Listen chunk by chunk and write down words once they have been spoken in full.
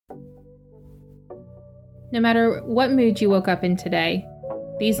No matter what mood you woke up in today,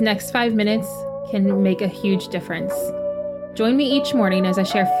 these next 5 minutes can make a huge difference. Join me each morning as I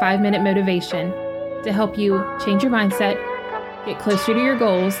share 5-minute motivation to help you change your mindset, get closer to your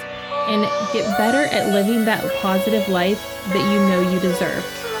goals, and get better at living that positive life that you know you deserve.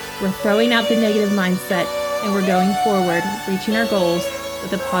 We're throwing out the negative mindset and we're going forward, reaching our goals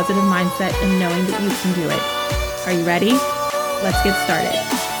with a positive mindset and knowing that you can do it. Are you ready? Let's get started.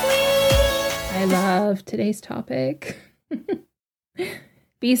 I love today's topic.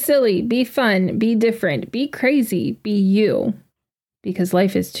 Be silly, be fun, be different, be crazy, be you. Because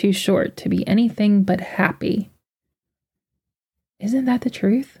life is too short to be anything but happy. Isn't that the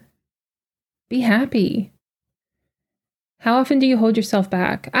truth? Be happy. How often do you hold yourself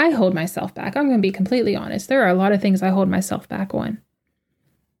back? I hold myself back. I'm going to be completely honest. There are a lot of things I hold myself back on.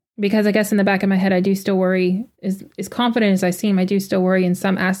 Because I guess in the back of my head, I do still worry, as confident as I seem, I do still worry in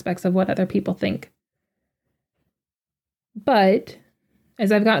some aspects of what other people think. But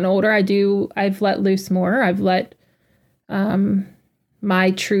as I've gotten older, I've let loose more. I've let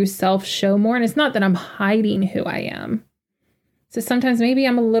my true self show more. And it's not that I'm hiding who I am. So sometimes maybe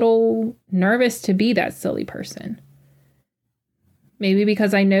I'm a little nervous to be that silly person. Maybe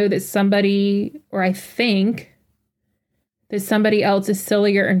because I know that I think that somebody else is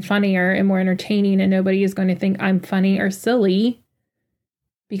sillier and funnier and more entertaining, and nobody is going to think I'm funny or silly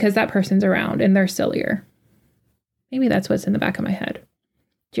because that person's around and they're sillier. Maybe that's what's in the back of my head.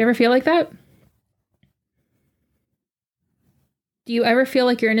 Do you ever feel like that? Do you ever feel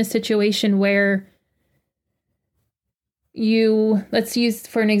like you're in a situation where let's use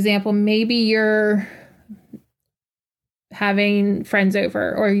for an example, maybe you're having friends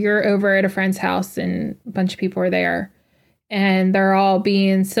over, or you're over at a friend's house and a bunch of people are there and they're all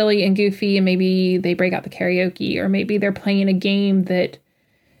being silly and goofy, and maybe they break out the karaoke, or maybe they're playing a game that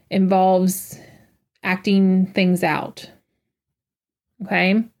involves acting things out.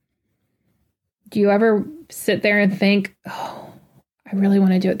 Okay? Do you ever sit there and think, oh, I really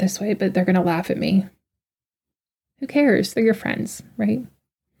want to do it this way, but they're going to laugh at me? Who cares? They're your friends, right?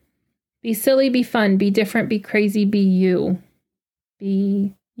 Be silly, be fun, be different, be crazy, be you.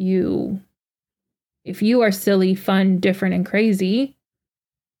 Be you. If you are silly, fun, different, and crazy,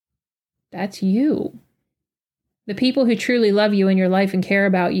 that's you. The people who truly love you in your life and care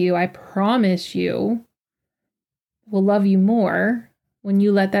about you, I promise you, will love you more when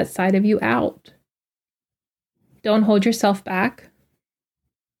you let that side of you out. Don't hold yourself back.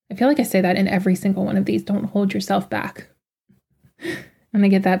 I feel like I say that in every single one of these. Don't hold yourself back. I'm going to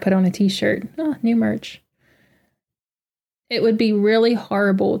get that put on a t-shirt. Oh, new merch. It would be really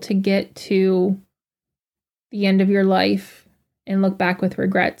horrible to get to the end of your life and look back with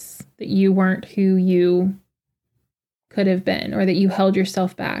regrets that you weren't who you could have been, or that you held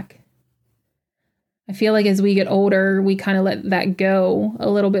yourself back. I feel like as we get older, we kind of let that go a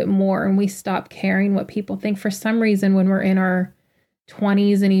little bit more, and we stop caring what people think. For some reason, when we're in our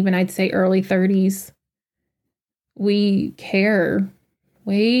 20s and even I'd say early 30s, we care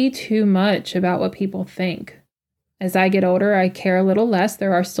way too much about what people think. As I get older, I care a little less.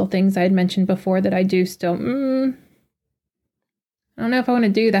 There are still things I had mentioned before that I do still, I don't know if I want to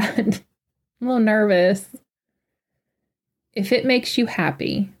do that. I'm a little nervous. If it makes you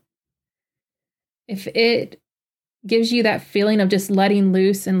happy, if it gives you that feeling of just letting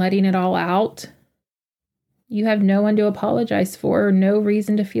loose and letting it all out, you have no one to apologize for, no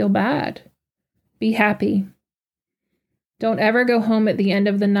reason to feel bad. Be happy. Don't ever go home at the end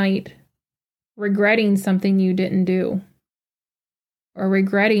of the night regretting something you didn't do, or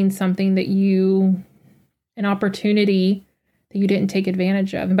regretting something an opportunity that you didn't take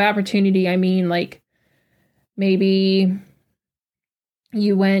advantage of. And by opportunity, I mean like maybe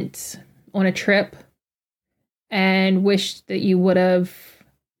you went on a trip and wished that you would have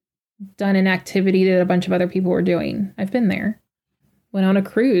done an activity that a bunch of other people were doing. I've been there. Went on a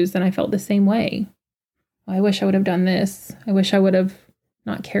cruise and I felt the same way. I wish I would have done this. I wish I would have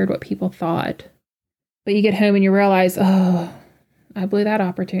not cared what people thought. But you get home and you realize, oh, I blew that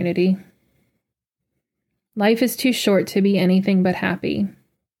opportunity. Life is too short to be anything but happy.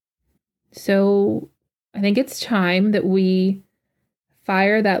 So I think it's time that we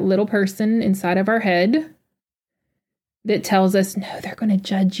fire that little person inside of our head that tells us, no, they're going to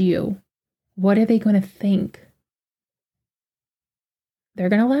judge you. What are they going to think? They're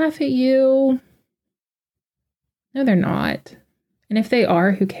going to laugh at you. No, they're not. And if they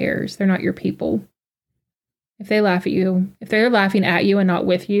are, who cares? They're not your people. If they laugh at you, if they're laughing at you and not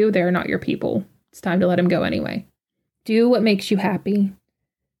with you, they're not your people. It's time to let them go anyway. Do what makes you happy.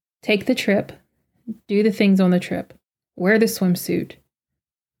 Take the trip. Do the things on the trip. Wear the swimsuit.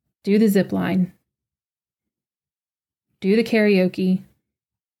 Do the zip line. do the karaoke,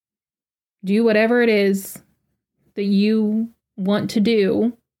 do whatever it is that you want to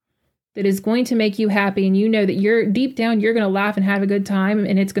do that is going to make you happy. And you know that you're deep down, you're going to laugh and have a good time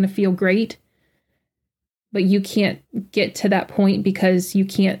and it's going to feel great. But you can't get to that point because you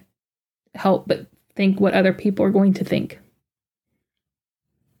can't help but think what other people are going to think.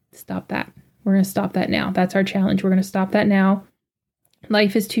 Stop that. We're going to stop that now. That's our challenge. We're going to stop that now.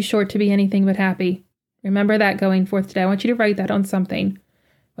 Life is too short to be anything but happy. Remember that going forth today. I want you to write that on something.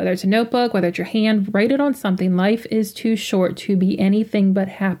 Whether it's a notebook, whether it's your hand, write it on something. Life is too short to be anything but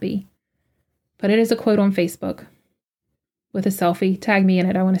happy. Put it as a quote on Facebook with a selfie. Tag me in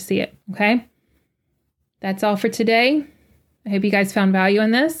it. I want to see it. Okay? That's all for today. I hope you guys found value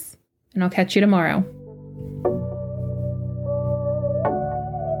in this, and I'll catch you tomorrow.